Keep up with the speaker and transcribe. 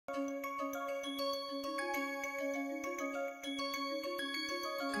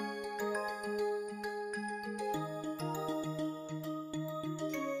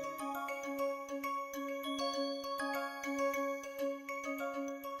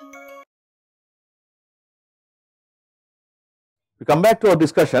We come back to our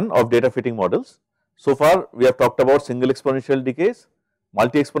discussion of data fitting models. So far we have talked about single exponential decays,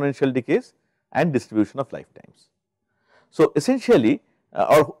 multi exponential decays and distribution of lifetimes. So essentially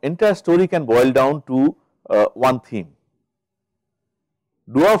our entire story can boil down to one theme.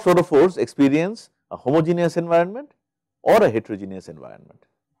 Do our fluorophores experience a homogeneous environment or a heterogeneous environment?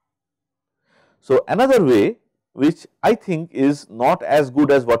 So another way which I think is not as good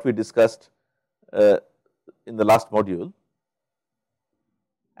as what we discussed in the last module,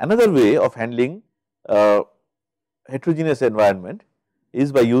 another way of handling heterogeneous environment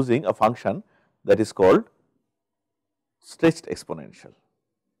is by using a function that is called stretched exponential.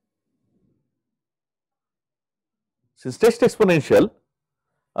 Since stretched exponential,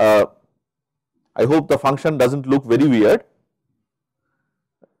 I hope the function does not look very weird.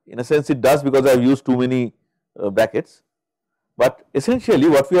 In a sense it does, because I have used too many brackets, but essentially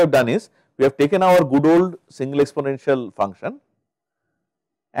what we have done is we have taken our good old single exponential function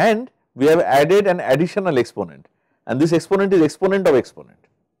and we have added an additional exponent, and this exponent is exponent of exponent,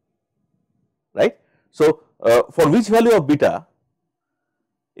 right. So for which value of beta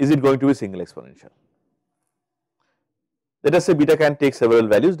is it going to be single exponential? Let us say beta can take several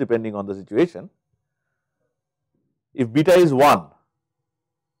values depending on the situation. If beta is 1,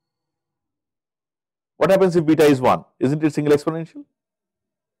 what happens if beta is 1? Isn't it single exponential?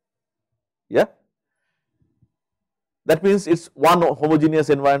 Yeah. That means it is one homogeneous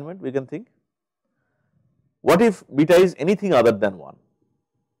environment, we can think. What if beta is anything other than 1?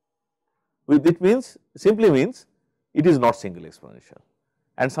 It means, simply means it is not single exponential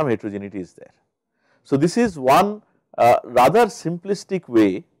and some heterogeneity is there. So this is one rather simplistic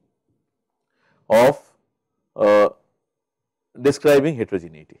way of describing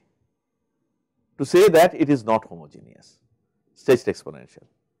heterogeneity, to say that it is not homogeneous, stretched exponential.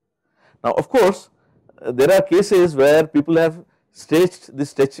 Now of course there are cases where people have stretched this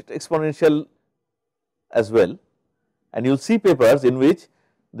stretched exponential as well, and you will see papers in which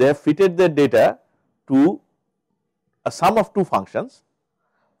they have fitted their data to a sum of two functions,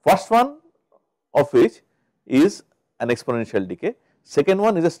 first one of which is an exponential decay, second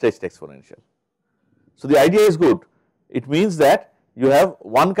one is a stretched exponential. So the idea is good, it means that you have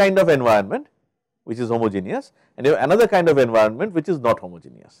one kind of environment which is homogeneous and you have another kind of environment which is not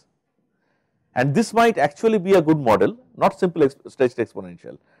homogeneous, and this might actually be a good model, not simple stretched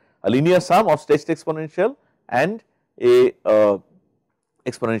exponential, a linear sum of stretched exponential and a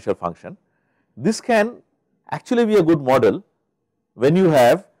exponential function. This can actually be a good model when you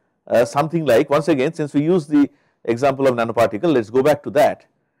have something like, once again since we use the example of nanoparticle, let us go back to that.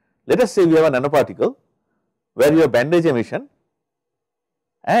 Let us say we have a nanoparticle where you have bandage emission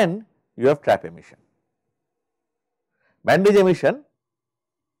and you have trap emission. Bandage emission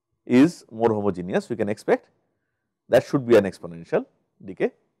is more homogeneous, we can expect that should be an exponential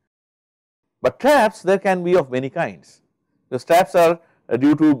decay, but traps there can be of many kinds. Because traps are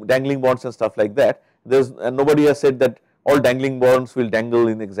due to dangling bonds and stuff like that. There is nobody has said that all dangling bonds will dangle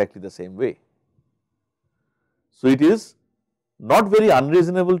in exactly the same way. So it is not very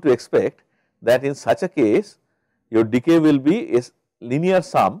unreasonable to expect that in such a case your decay will be a linear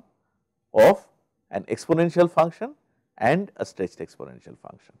sum of an exponential function and a stretched exponential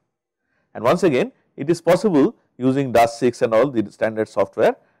function. And once again it is possible using DAS6 and all the standard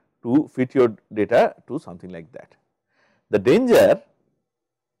software to fit your data to something like that. The danger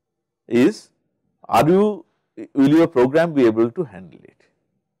is, will your program be able to handle it?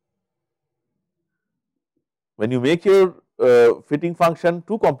 When you make your fitting function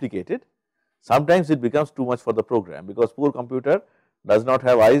too complicated, sometimes it becomes too much for the program, because poor computer does not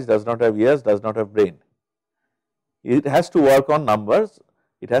have eyes, does not have ears, does not have brain. It has to work on numbers,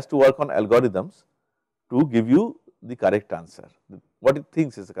 it has to work on algorithms to give you the correct answer, what it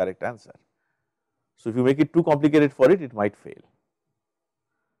thinks is the correct answer. So if you make it too complicated for it, it might fail,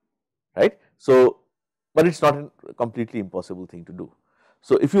 right. So but it is not a completely impossible thing to do.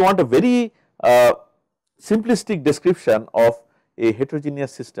 So if you want a very simplistic description of a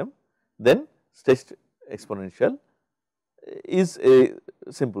heterogeneous system, then stretched exponential is a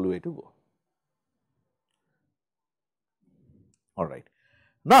simple way to go. Alright.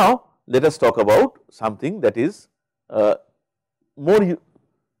 Now let us talk about something that is more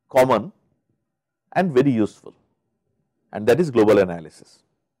common and very useful, and that is global analysis.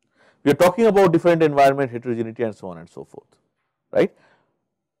 We are talking about different environment heterogeneity and so on and so forth, right.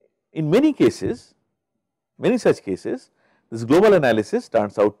 In many cases, many such cases, this global analysis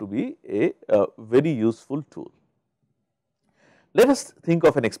turns out to be a very useful tool. Let us think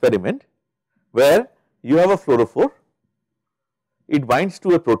of an experiment where you have a fluorophore, it binds to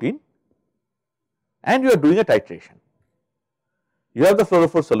a protein and you are doing a titration. You have the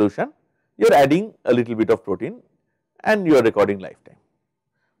fluorophore solution, you are adding a little bit of protein and you are recording lifetime.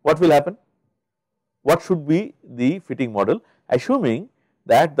 What will happen? What should be the fitting model, assuming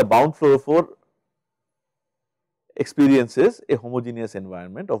that the bound fluorophore experiences a homogeneous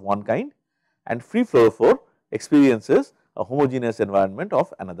environment of one kind and free fluorophore experiences a homogeneous environment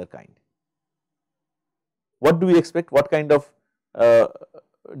of another kind. What do we expect? What kind of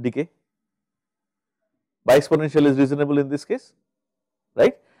decay? Bi-exponential is reasonable in this case,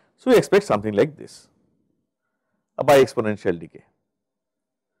 right. So, we expect something like this, a bi-exponential decay.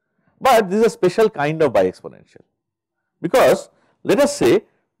 But this is a special kind of bi-exponential, because let us say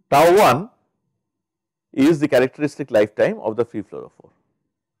tau 1 is the characteristic lifetime of the free fluorophore.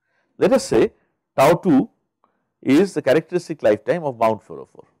 Let us say tau 2 is the characteristic lifetime of bound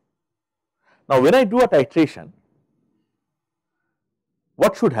fluorophore. Now, when I do a titration,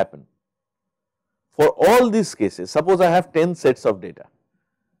 what should happen? For all these cases, suppose I have 10 sets of data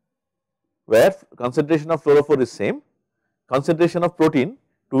where concentration of fluorophore is same, concentration of protein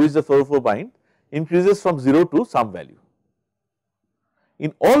to which the fluorophore bind increases from 0 to some value.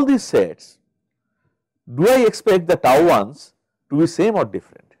 In all these sets, do I expect the tau 1s to be same or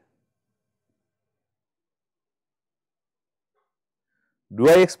different? Do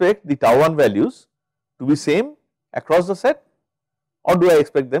I expect the tau 1 values to be same across the set, or do I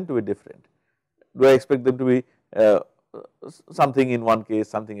expect them to be different? Do I expect them to be something in one case,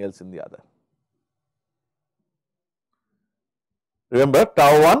 something else in the other? Remember,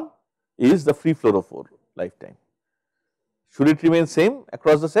 tau 1 is the free fluorophore lifetime. Should it remain same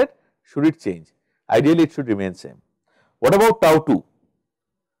across the set? Should it change? Ideally, it should remain same. What about tau 2,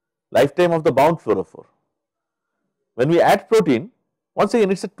 lifetime of the bound fluorophore? When we add protein, once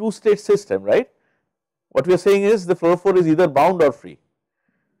again it is a two-state system, right. What we are saying is the fluorophore is either bound or free.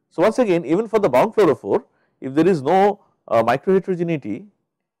 So, once again, even for the bound fluorophore, if there is no microheterogeneity,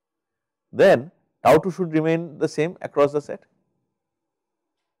 then tau 2 should remain the same across the set,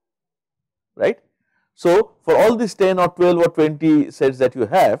 right. So, for all these 10 or 12 or 20 sets that you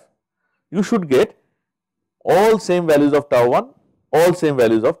have, you should get all same values of tau 1, all same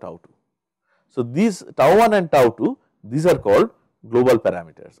values of tau 2. So, these tau 1 and tau 2, these are called global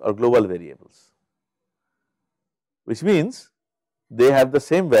parameters or global variables, which means they have the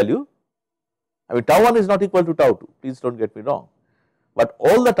same value. I mean, tau 1 is not equal to tau 2, please do not get me wrong, but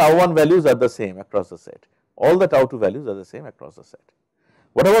all the tau 1 values are the same across the set, all the tau 2 values are the same across the set.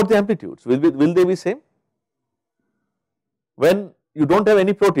 What about the amplitudes? Will they be same? When you do not have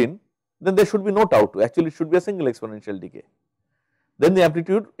any protein, then there should be no tau 2, actually it should be a single exponential decay. Then the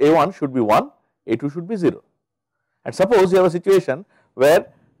amplitude A1 should be 1, A2 should be 0. And suppose you have a situation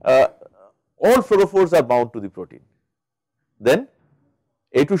where all fluorophores are bound to the protein, then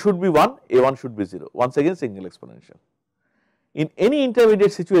A2 should be 1, A1 should be 0, once again single exponential. In any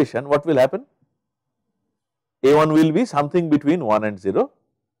intermediate situation, what will happen? A1 will be something between 1 and 0,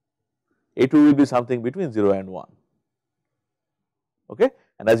 A2 will be something between 0 and 1, okay.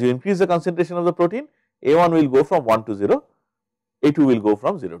 And as you increase the concentration of the protein, A1 will go from 1 to 0, A2 will go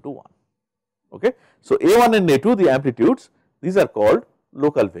from 0 to 1, okay. So, A1 and A2, the amplitudes, these are called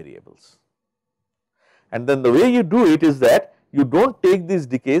local variables. And then the way you do it is that you do not take these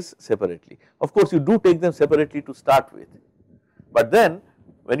decays separately. Of course, you do take them separately to start with, but then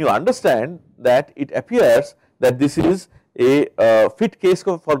when you understand that it appears that this is a fit case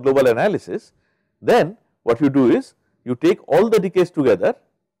for global analysis, then what you do is you take all the decays together,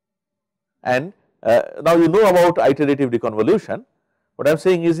 and now you know about iterative deconvolution. What I am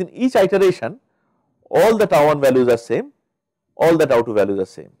saying is in each iteration all the tau 1 values are same, all the tau 2 values are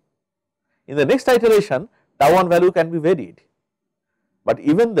same. In the next iteration tau 1 value can be varied, but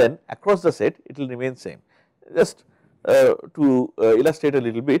even then across the set it will remain same. Just to illustrate a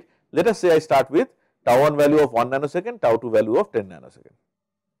little bit, let us say I start with tau 1 value of 1 nanosecond, tau 2 value of 10 nanosecond,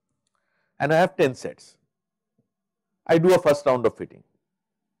 and I have 10 sets. I do a first round of fitting,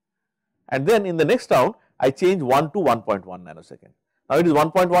 and then in the next round I change 1 to 1.1 nanosecond. Now it is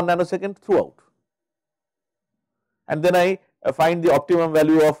 1.1 nanosecond throughout, and then I find the optimum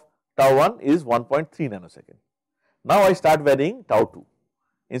value of tau 1 is 1.3 nanosecond. Now I start varying tau 2,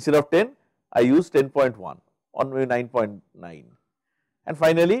 instead of 10 I use 10.1 or maybe 9.9, and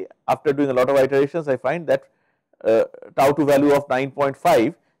finally after doing a lot of iterations I find that tau 2 value of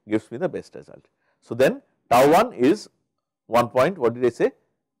 9.5 gives me the best result. So then tau 1 is 1. What did I say?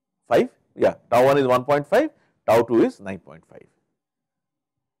 5? Yeah, tau 1 is 1.5, tau 2 is 9.5.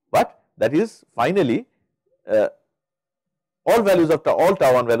 But that is finally all values of all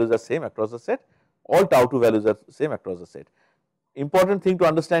tau 1 values are same across the set, all tau 2 values are same across the set. Important thing to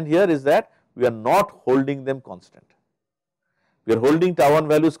understand here is that we are not holding them constant. We We are holding tau 1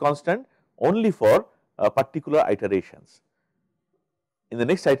 values constant only for particular iterations. In the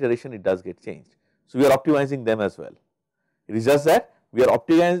next iteration it does get changed. So, we are optimizing them as well. It is just that we are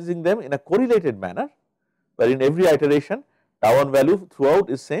optimizing them in a correlated manner, where in every iteration tau 1 value throughout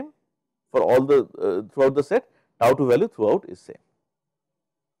is same for all the throughout the set, tau 2 value throughout is same.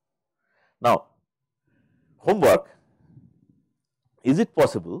 Now, homework, is it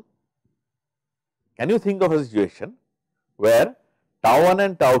possible, can you think of a situation where tau 1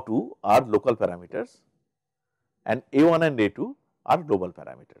 and tau 2 are local parameters and A1 and A2 are global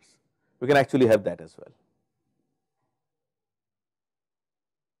parameters? We can actually have that as well.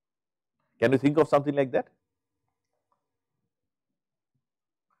 Can you think of something like that?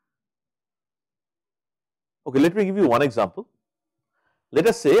 Okay, let me give you one example. Let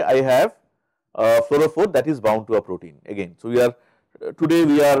us say I have a fluorophore that is bound to a protein again. So, we are today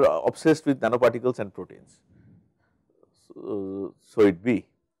we are obsessed with nanoparticles and proteins. So, it be,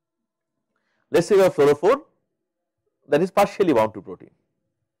 let us say you have fluorophore that is partially bound to protein,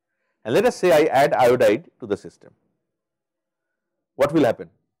 and let us say I add iodide to the system. What will happen?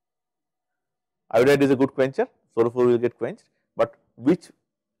 Iodide is a good quencher, fluorophore will get quenched, but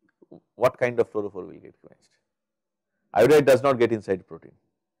what kind of fluorophore will get quenched? Iodide does not get inside protein.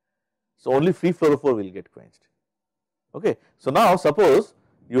 So, only free fluorophore will get quenched. Okay. So, now suppose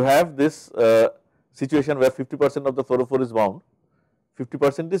you have this situation where 50% of the fluorophore is bound,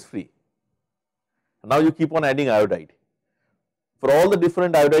 50% is free. Now, you keep on adding iodide. For all the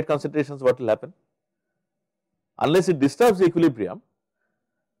different iodide concentrations, what will happen? Unless it disturbs the equilibrium,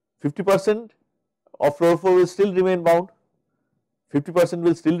 50% of fluorophore will still remain bound, 50%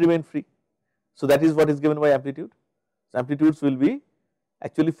 will still remain free. So, that is what is given by amplitude. So, amplitudes will be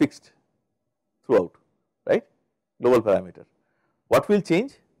actually fixed throughout, right, global parameter. What will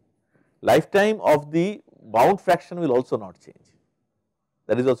change? Lifetime of the bound fraction will also not change,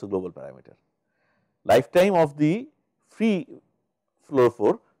 that is also global parameter. Lifetime of the free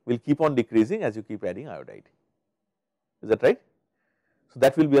fluorophore will keep on decreasing as you keep adding iodide, is that right? So,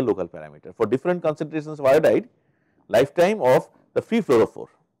 that will be a local parameter. For different concentrations of iodide, lifetime of the free fluorophore,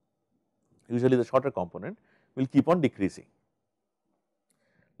 usually the shorter component, will keep on decreasing.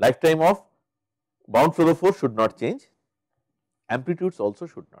 Lifetime of bound fluorophore should not change, amplitudes also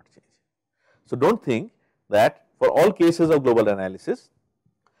should not change. So, do not think that for all cases of global analysis,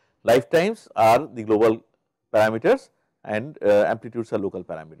 lifetimes are the global parameters and amplitudes are local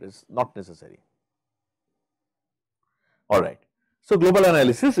parameters, not necessary. Alright. So, global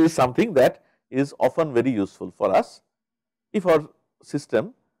analysis is something that is often very useful for us if our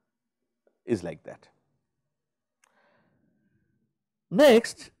system is like that.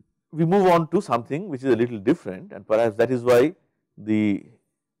 Next, we move on to something which is a little different, and perhaps that is why the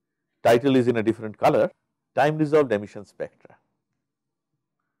title is in a different color, time resolved emission spectra.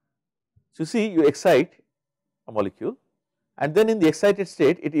 So, you see, you excite a molecule and then in the excited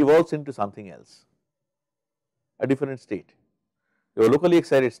state it evolves into something else, a different state. You have a locally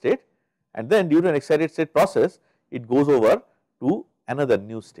excited state, and then due to an excited state process it goes over to another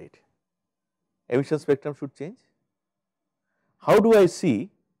new state. Emission spectrum should change. How do I see?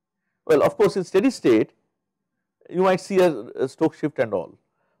 Well, of course, in steady state you might see a Stokes shift and all,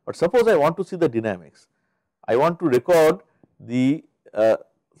 but suppose I want to see the dynamics. I want to record the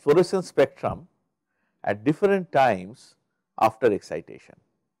fluorescence spectrum at different times after excitation.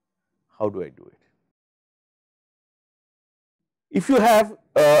 How do I do it? If you have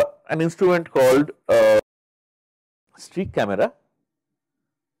an instrument called streak camera,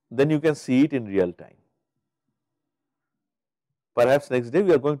 then you can see it in real time. Perhaps next day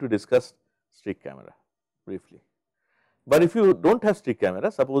we are going to discuss streak camera briefly. But if you do not have streak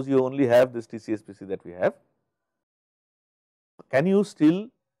camera, suppose you only have this TCSPC that we have, can you still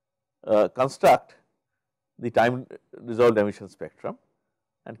construct the time resolved emission spectrum,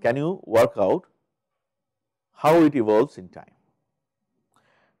 and can you work out how it evolves in time?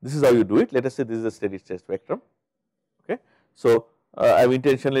 This is how you do it. Let us say this is a steady state spectrum. Okay. So, I have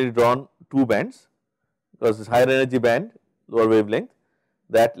intentionally drawn two bands, because this higher energy band, lower wavelength,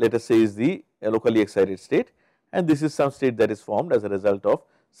 that let us say is the locally excited state, and this is some state that is formed as a result of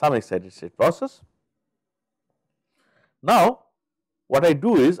some excited state process. Now, what I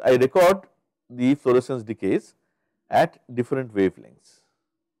do is I record the fluorescence decays at different wavelengths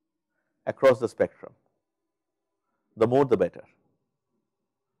across the spectrum, the more the better,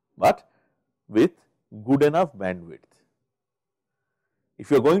 but with good enough bandwidth.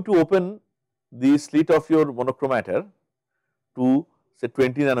 If you are going to open the slit of your monochromator to say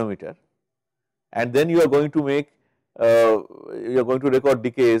 20 nanometer, and then you are going to make you are going to record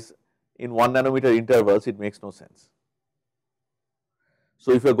decays in 1 nanometer intervals, it makes no sense.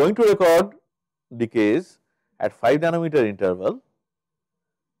 So, if you are going to record decays at 5 nanometer interval,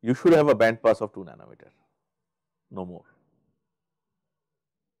 you should have a band pass of 2 nanometer, no more.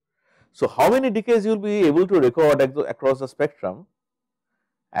 So, how many decays you will be able to record across the spectrum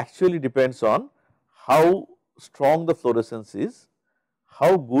actually depends on how strong the fluorescence is,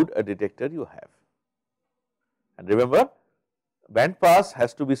 how good a detector you have. And remember, band pass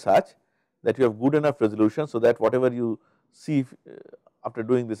has to be such that you have good enough resolution, so that whatever you see after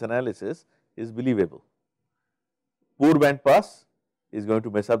doing this analysis is believable. Poor band pass is going to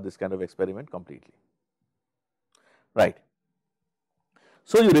mess up this kind of experiment completely, right.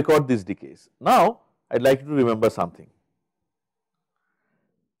 So, you record these decays. Now, I would like you to remember something.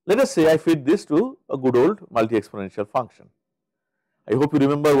 Let us say I feed this to a good old multi-exponential function. I hope you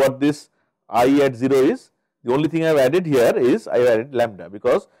remember what this I at 0 is. The only thing I have added here is I have added lambda,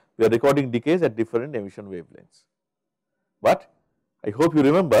 because we are recording decays at different emission wavelengths. But I hope you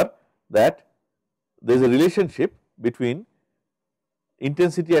remember that there is a relationship between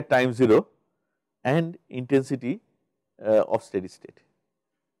intensity at time 0 and intensity of steady state,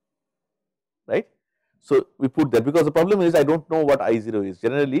 right. So, we put that, because the problem is I do not know what I0 is.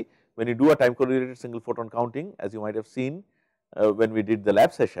 Generally, when you do a time correlated single photon counting, as you might have seen when we did the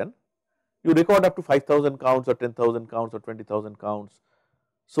lab session, you record up to 5,000 counts or 10,000 counts or 20,000 counts.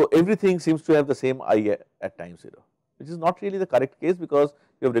 So, everything seems to have the same I at time 0, which is not really the correct case, because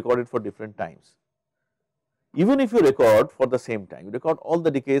you have recorded for different times. Even if you record for the same time, you record all the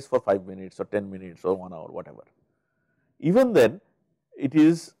decays for 5 minutes or 10 minutes or 1 hour, whatever. Even then, it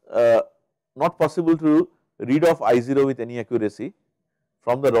is not possible to read off I0 with any accuracy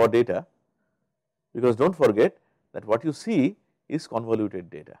from the raw data, because do not forget that what you see is convoluted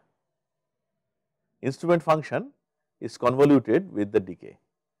data. Instrument function is convoluted with the decay,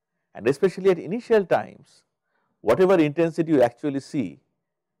 and especially at initial times, whatever intensity you actually see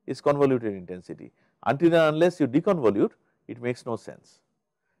is convoluted intensity. Until and unless you deconvolute, it makes no sense.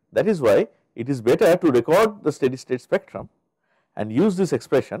 That is why it is better to record the steady state spectrum and use this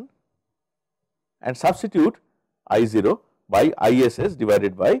expression and substitute I0 by ISS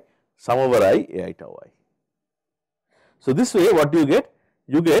divided by sum over I Ai tau I. So, this way what do you get?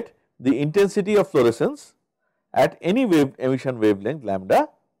 You get the intensity of fluorescence at any emission wavelength lambda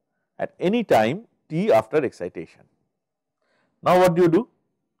at any time t after excitation. Now, what do you do?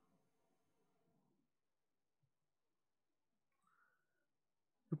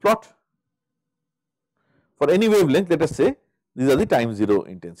 You plot for any wavelength. Let us say these are the time 0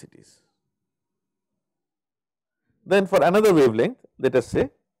 intensities. Then for another wavelength, let us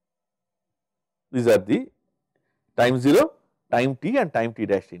say these are the time 0, time t and time t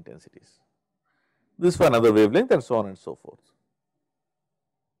dash intensities. This for another wavelength and so on and so forth.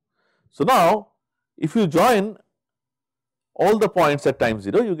 So, now if you join all the points at time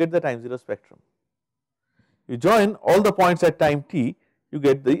 0, you get the time 0 spectrum. You join all the points at time t, you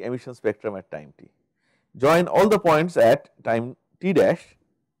get the emission spectrum at time t. Join all the points at time t dash,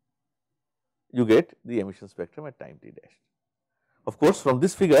 you get the emission spectrum at time t dash. Of course, from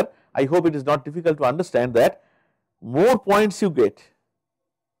this figure, I hope it is not difficult to understand that more points you get,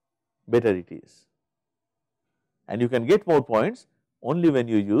 better it is, and you can get more points only when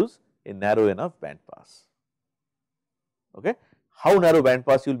you use a narrow enough band pass. Okay. How narrow band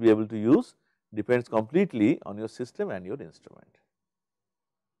pass you will be able to use depends completely on your system and your instrument,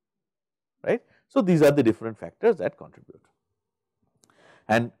 right. So, these are the different factors that contribute,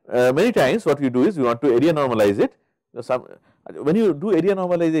 and many times what we do is we want to area normalize it. When you do area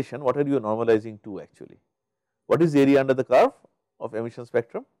normalization, what are you normalizing to actually? What is the area under the curve of emission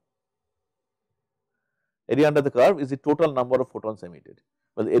spectrum? Area under the curve is the total number of photons emitted.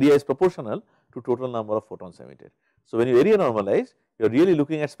 Well, the area is proportional to total number of photons emitted. So, when you area normalize, you are really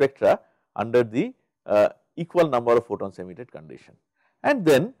looking at spectra under the equal number of photons emitted condition, and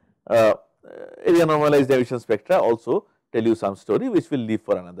then area normalized emission spectra also tell you some story which we will leave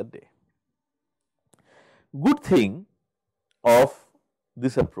for another day. Good thing of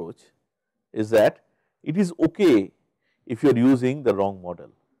this approach is that it is okay if you are using the wrong model.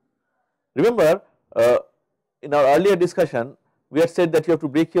 Remember, in our earlier discussion, we had said that you have to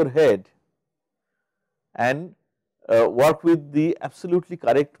break your head and work with the absolutely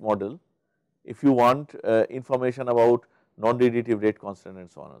correct model if you want information about non-radiative rate constant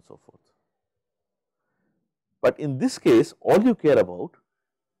and so on and so forth. But in this case, all you care about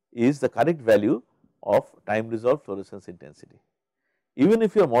is the correct value of time resolved fluorescence intensity. Even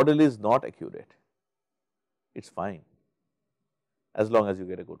if your model is not accurate, it is fine as long as you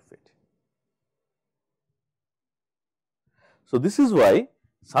get a good fit. So, this is why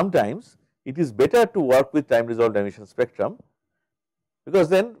sometimes it is better to work with time resolved emission spectrum because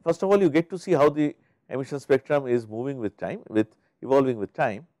then first of all you get to see how the emission spectrum is moving with time, with evolving with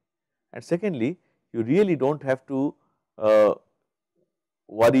time, and secondly you really do not have to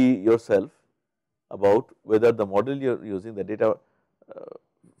worry yourself about whether the model you are using, the data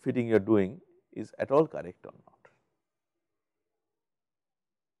fitting you are doing is at all correct or not.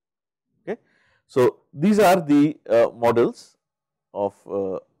 Okay. So, these are the models of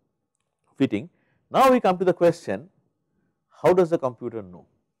fitting. Now, we come to the question, how does the computer know?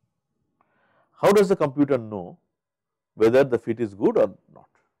 How does the computer know whether the fit is good or not?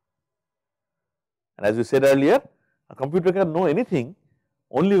 And as we said earlier, a computer can know anything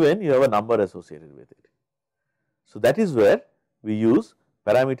only when you have a number associated with it. So, that is where we use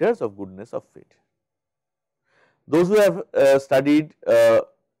parameters of goodness of fit. Those who have studied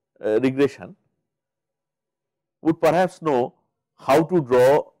regression would perhaps know how to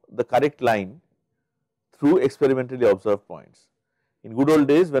draw the correct line through experimentally observed points. In good old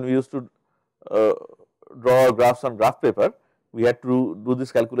days, when we used to draw graphs on graph paper, we had to do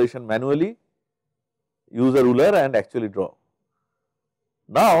this calculation manually, use a ruler and actually draw.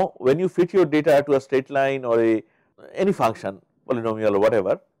 Now, when you fit your data to a straight line or any function, polynomial or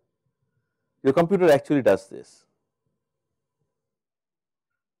whatever, your computer actually does this.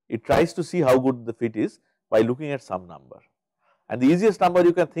 It tries to see how good the fit is by looking at some number, and the easiest number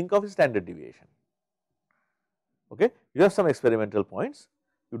you can think of is standard deviation. Okay. You have some experimental points,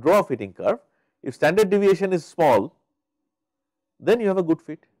 you draw a fitting curve. If standard deviation is small, then you have a good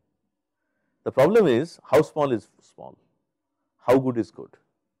fit. The problem is how small is small, how good is good.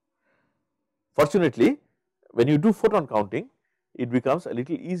 Fortunately, when you do photon counting, it becomes a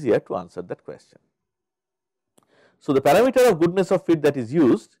little easier to answer that question. So, the parameter of goodness of fit that is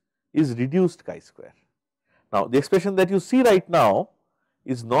used is reduced chi-square. Now, the expression that you see right now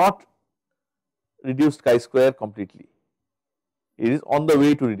is not reduced chi-square completely, it is on the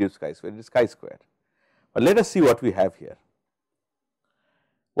way to reduce chi-square, it is chi-square. But let us see what we have here.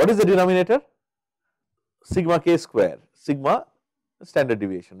 What is the denominator? Sigma k square, sigma standard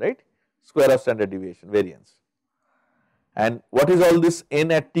deviation, right, square of standard deviation, variance. And what is all this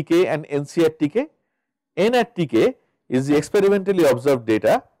n at Tk and Nc at Tk? N at Tk is the experimentally observed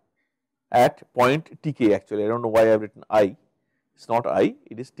data at point Tk, actually I do not know why I have written I, it is not I,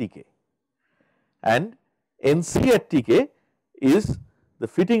 it is Tk, and Nc at Tk is the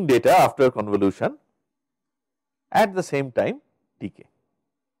fitting data after convolution at the same time Tk.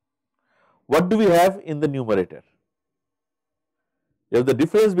 What do we have in the numerator? You have the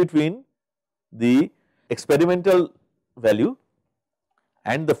difference between the experimental value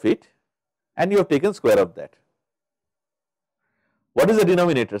and the fit, and you have taken square of that. What is the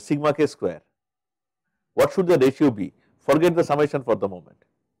denominator? Sigma k square. What should the ratio be? Forget the summation for the moment.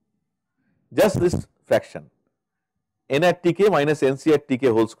 Just this fraction, n at Tk minus Nc at Tk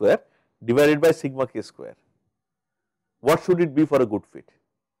whole square divided by sigma k square. What should it be for a good fit?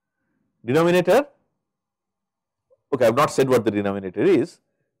 Denominator, okay, I have not said what the denominator is.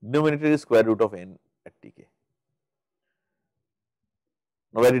 Denominator is square root of n at Tk.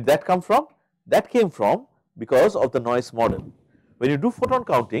 Now, where did that come from? That came from because of the noise model. When you do photon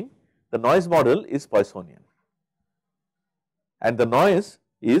counting, the noise model is Poissonian, and the noise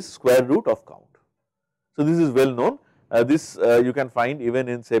is square root of count. So, this is well known. This you can find even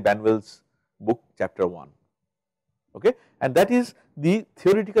in, say, Banwell's book chapter 1, okay, and that is the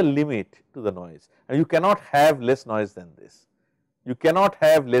theoretical limit to the noise, and you cannot have less noise than this, you cannot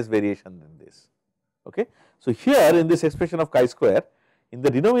have less variation than this. Okay. So, here in this expression of chi-square, in the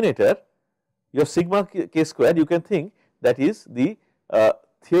denominator your sigma k square, you can think that is the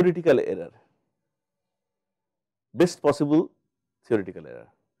theoretical error, best possible theoretical error.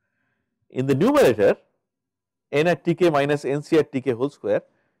 In the numerator, n at Tk minus Nc at Tk whole square,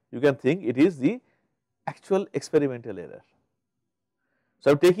 you can think it is the actual experimental error. So,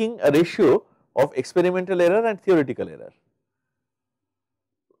 I am taking a ratio of experimental error and theoretical error.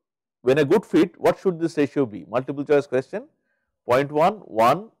 When a good fit, what should this ratio be? Multiple choice question, 0.1,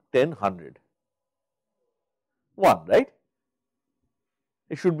 1, 10, 100, 1, right?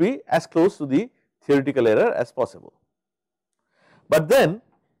 It should be as close to the theoretical error as possible. But then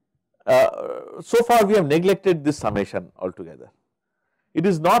so far we have neglected this summation altogether. It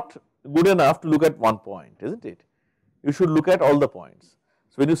is not good enough to look at one point, isn't it? You should look at all the points.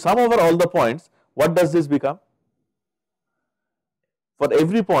 So, when you sum over all the points, what does this become? For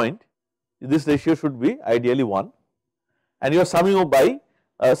every point, this ratio should be ideally 1, and you are summing up by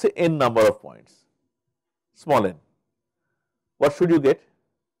say n number of points, small n. What should you get?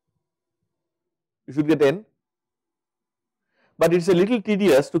 You should get n, but it is a little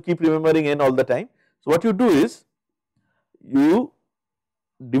tedious to keep remembering n all the time. So, what you do is you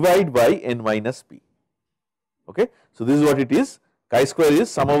divide by n minus p. Okay. So, this is what it is, chi square is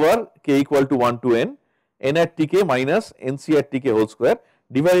sum over k equal to 1 to n at tk minus nc at tk whole square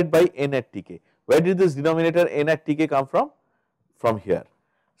divided by n at tk. Where did this denominator n at tk come from? From here,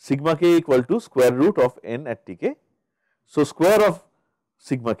 sigma k equal to square root of n at tk. So, square of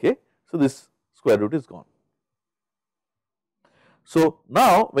sigma k, so this square root is gone. So,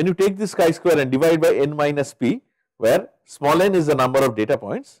 now when you take this chi square and divide by n minus p, where small n is the number of data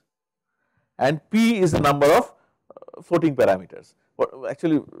points and p is the number of floating parameters,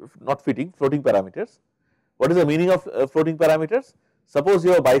 actually not fitting, floating parameters. What is the meaning of floating parameters? Suppose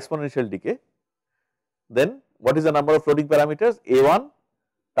you have bi-exponential decay, then what is the number of floating parameters? A1,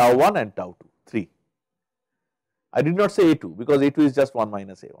 tau 1 and tau 2, 3. I did not say A2 because A2 is just 1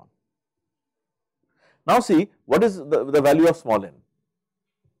 minus A1. Now see, what is the value of small n?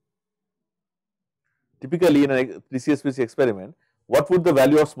 Typically in a TCSPC experiment, what would the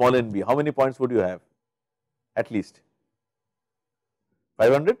value of small n be? How many points would you have? At least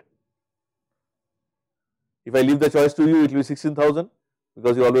 500. If I leave the choice to you, it will be 16,000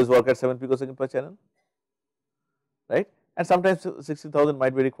 because you always work at 7 picosecond per channel, right? And sometimes 16,000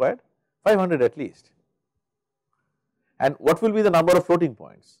 might be required, 500 at least. And what will be the number of floating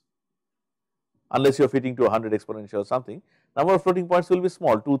points? Unless you are fitting to 100 exponential or something, number of floating points will be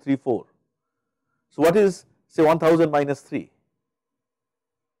small, 2, 3, 4. So, what is say 1000 minus 3?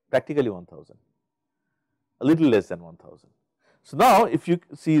 Practically 1000, a little less than 1000. So, now if you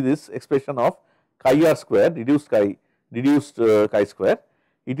see this expression of chi r square, reduced chi square,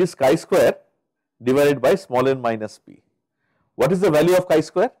 it is chi square divided by small n minus p. What is the value of chi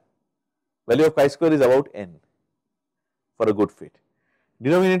square? Value of chi square is about n for a good fit.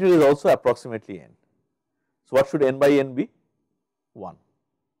 Denominator is also approximately n. So, what should n by n be? 1.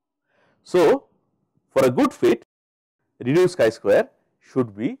 So, for a good fit, reduced chi square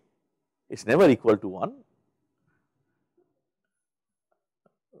should be, it is never equal to 1,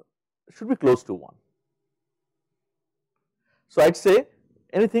 should be close to 1. So, I would say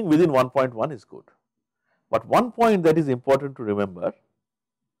anything within 1.1 is good, but one point that is important to remember,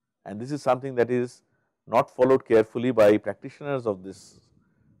 and this is something that is not followed carefully by practitioners of this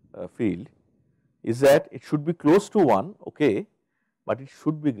field, is that it should be close to 1, okay, but it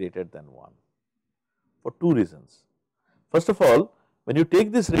should be greater than 1 for two reasons. First of all, when you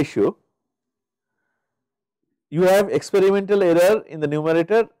take this ratio, you have experimental error in the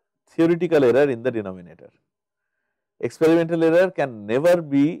numerator, theoretical error in the denominator. Experimental error can never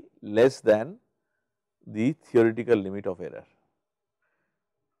be less than the theoretical limit of error.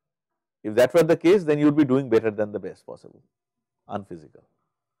 If that were the case, then you would be doing better than the best possible, unphysical.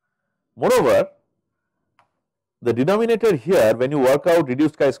 Moreover, the denominator here, when you work out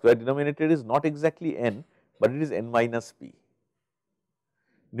reduced chi square, denominator is not exactly n, but it is n minus p.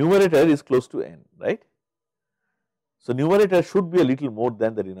 Numerator is close to n, right? So, numerator should be a little more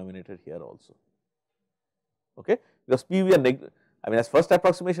than the denominator here also, okay, because p we are I mean as first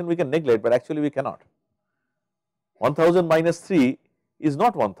approximation we can neglect, but actually we cannot. 1000 minus 3 is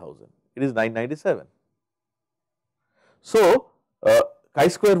not 1000, it is 997. So, chi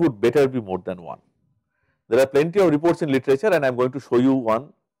square would better be more than 1. There are plenty of reports in literature and I am going to show you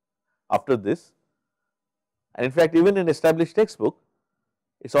one after this, and in fact even in established textbook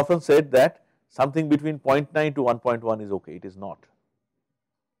it is often said that something between 0.9 to 1.1 is okay, it is not.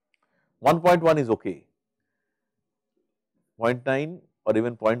 1.1 is okay, 0.9 or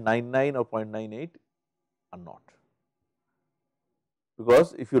even 0.99 or 0.98 are not,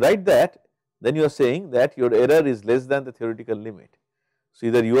 because if you write that, then you are saying that your error is less than the theoretical limit. So,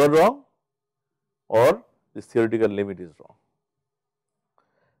 either you are wrong or this theoretical limit is wrong.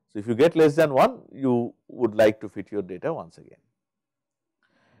 So, if you get less than 1, you would like to fit your data once again.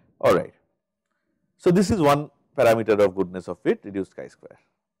 Alright. So, this is one parameter of goodness of fit, reduced chi square.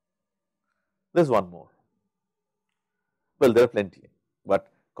 There is one more. Well, there are plenty, but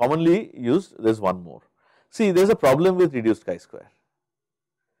commonly used there is one more. See, there is a problem with reduced chi square,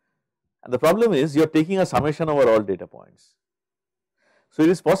 and the problem is you are taking a summation over all data points. So, it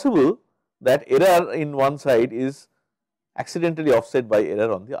is possible that error in one side is accidentally offset by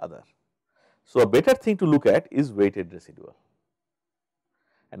error on the other. So, a better thing to look at is weighted residual,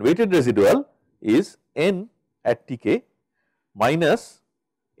 and weighted residual is n at tk minus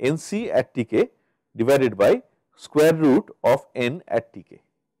nc at tk divided by square root of n at tk.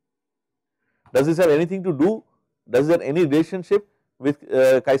 Does this have anything to do, does there any relationship with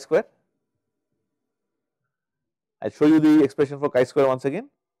chi square? I will show you the expression for chi square once again.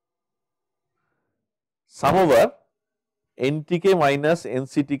 Sum over ntk minus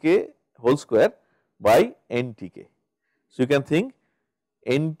nctk whole square by ntk. So, you can think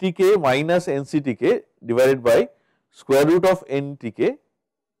NTK minus NCTK divided by square root of NTK,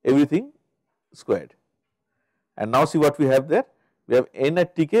 everything squared. And now see what we have there, we have N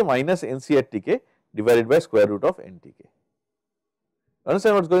at Tk minus NC at Tk divided by square root of NTK.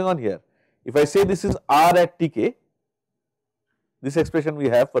 Understand what is going on here? If I say this is R at Tk, this expression we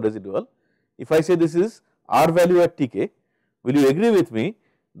have for residual, if I say this is R value at Tk, will you agree with me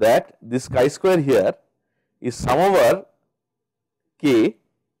that this chi square here is sum over K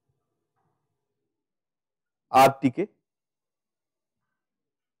RTK,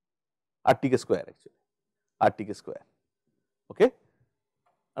 RTK square actually, RTK square, okay,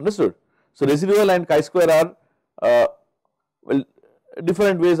 understood. So, residual and chi square are well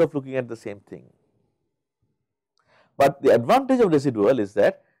different ways of looking at the same thing, but the advantage of residual is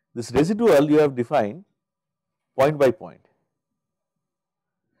that this residual you have defined point by point.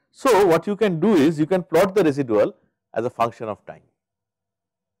 So, what you can do is you can plot the residual as a function of time,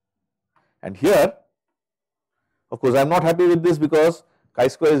 and here of course I am not happy with this because chi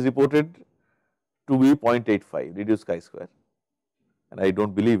square is reported to be 0.85 reduced chi square and I do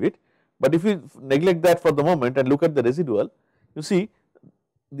not believe it, but if you neglect that for the moment and look at the residual, you see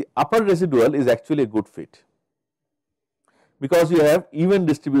the upper residual is actually a good fit because you have even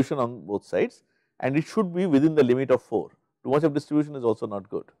distribution on both sides and it should be within the limit of 4, too much of distribution is also not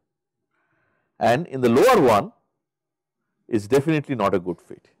good, and in the lower one is definitely not a good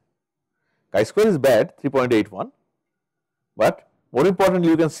fit. Chi square is bad 3.81, but more importantly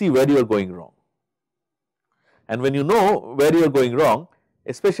you can see where you are going wrong, and when you know where you are going wrong,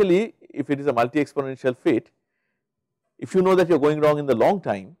 especially if it is a multi-exponential fit, if you know that you are going wrong in the long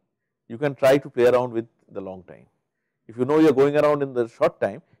time, you can try to play around with the long time. If you know you are going around in the short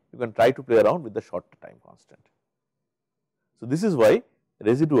time, you can try to play around with the short time constant. So, this is why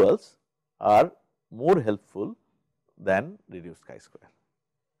residuals are more helpful than reduced chi square.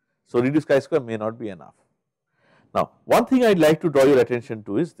 So, reduced chi square may not be enough. Now, one thing I would like to draw your attention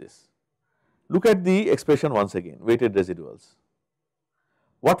to is this. Look at the expression once again, weighted residuals.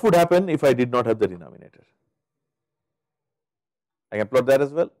 What would happen if I did not have the denominator? I can plot that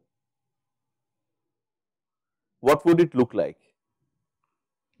as well. What would it look like?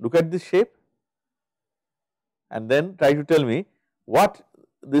 Look at this shape and then try to tell me what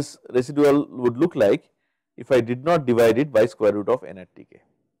this residual would look like if I did not divide it by square root of N at Tk.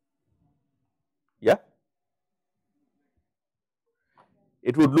 Yeah?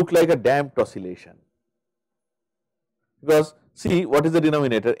 It would look like a damped oscillation, because see what is the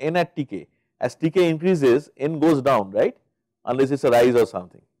denominator, N at Tk, as Tk increases N goes down, right, unless it is a rise or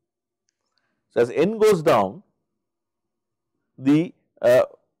something. So, as N goes down, the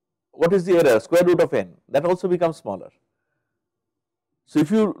what is the error, square root of N, that also becomes smaller. So, if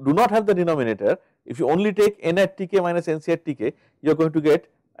you do not have the denominator, if you only take N at Tk minus Nc at Tk, you are going to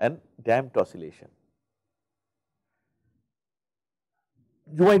get an damped oscillation.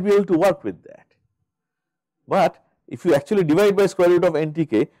 You might be able to work with that, but if you actually divide by square root of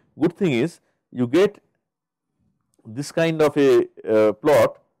Ntk, good thing is you get this kind of a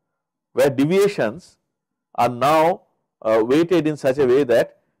plot where deviations are now weighted in such a way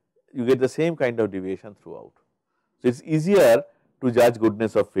that you get the same kind of deviation throughout. So, it is easier to judge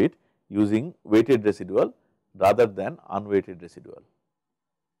goodness of fit using weighted residual rather than unweighted residual.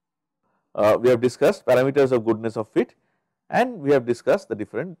 We have discussed parameters of goodness of fit and we have discussed the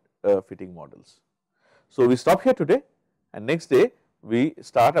different fitting models. So, we stop here today and next day we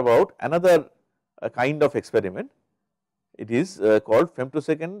start about another kind of experiment. It is called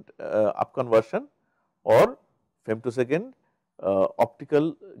femtosecond upconversion or femtosecond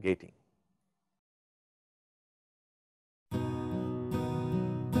optical gating.